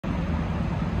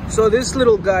So this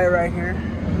little guy right here,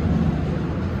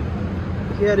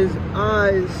 he had his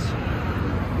eyes.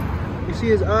 You see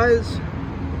his eyes?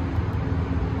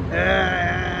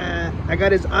 I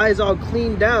got his eyes all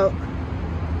cleaned out.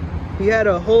 He had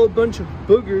a whole bunch of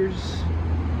boogers.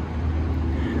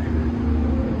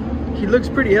 He looks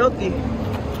pretty healthy.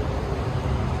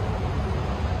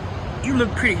 You look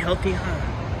pretty healthy, huh?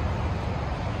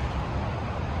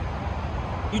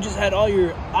 You just had all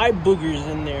your eye boogers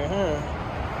in there, huh?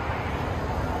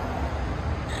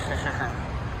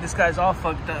 This guy's all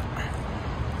fucked up.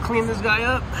 Clean this guy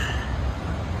up.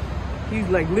 He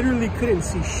like literally couldn't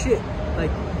see shit.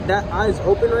 Like that eye's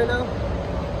open right now.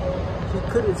 He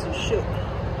couldn't see shit.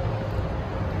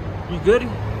 You good?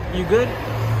 You good?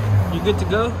 You good to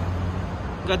go?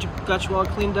 Got you all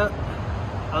cleaned up?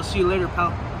 I'll see you later,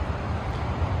 pal.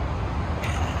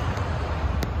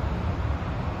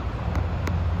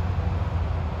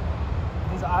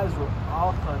 His eyes were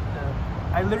all fucked up.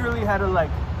 I literally had to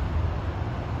like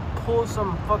pull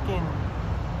some fucking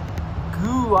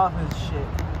goo off his shit.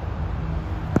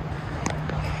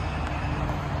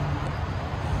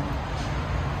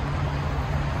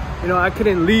 You know, I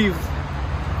couldn't leave.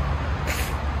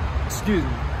 Excuse me.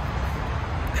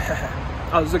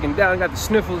 I was looking down, got the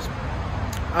sniffles.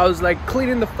 I was like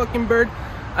cleaning the fucking bird.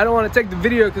 I don't want to take the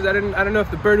video because I don't know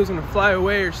if the bird was gonna fly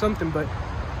away or something, but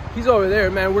he's over there,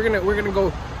 man. We're gonna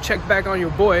go check back on your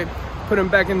boy, put him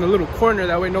back in the little corner,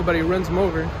 that way nobody runs him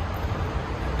over.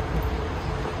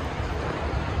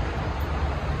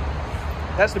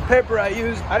 That's the paper I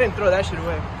used. I didn't throw that shit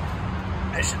away.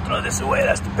 I should throw this away.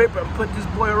 That's the paper. I put this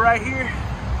boy right here.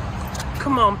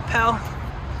 Come on, pal.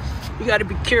 You gotta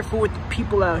be careful with the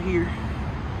people out here.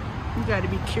 You gotta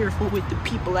be careful with the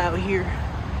people out here.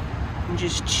 And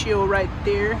just chill right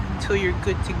there until you're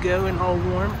good to go and all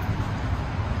warm.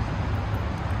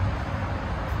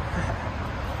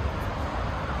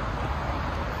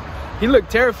 He looked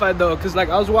terrified though, cause like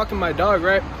I was walking my dog,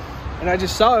 right? And I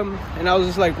just saw him and I was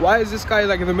just like, why is this guy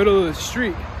like in the middle of the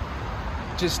street?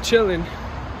 Just chilling.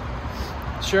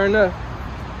 Sure enough,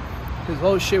 his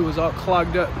whole shit was all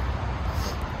clogged up.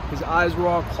 His eyes were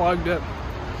all clogged up.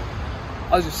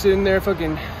 I was just sitting there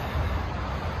fucking,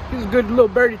 he was a good little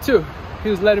birdie too. He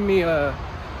was letting me,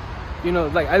 you know,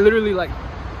 like I literally like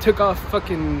took off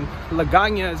fucking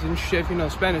lagañas and shit, you know,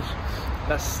 Spanish.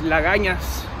 Las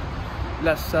lagañas,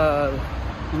 las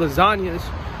lasagnas.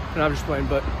 And I'm just playing,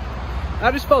 but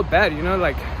I just felt bad, you know,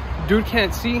 like dude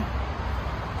can't see.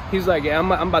 He's like, yeah,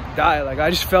 I'm about to die. Like I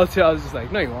just felt it. I was just like,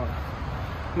 no, you won't.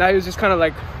 Now he was just kind of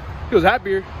like, he was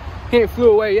happier. He ain't flew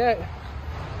away yet.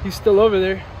 He's still over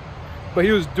there, but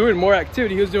he was doing more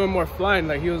activity. He was doing more flying.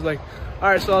 Like he was like, all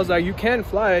right. So I was like, you can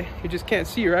fly, you just can't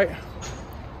see, right?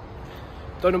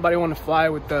 Don't nobody want to fly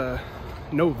with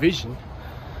no vision.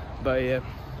 But yeah,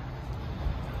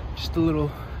 just a little,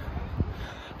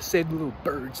 saved a little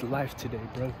bird's life today,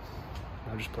 bro.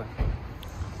 I'm just playing.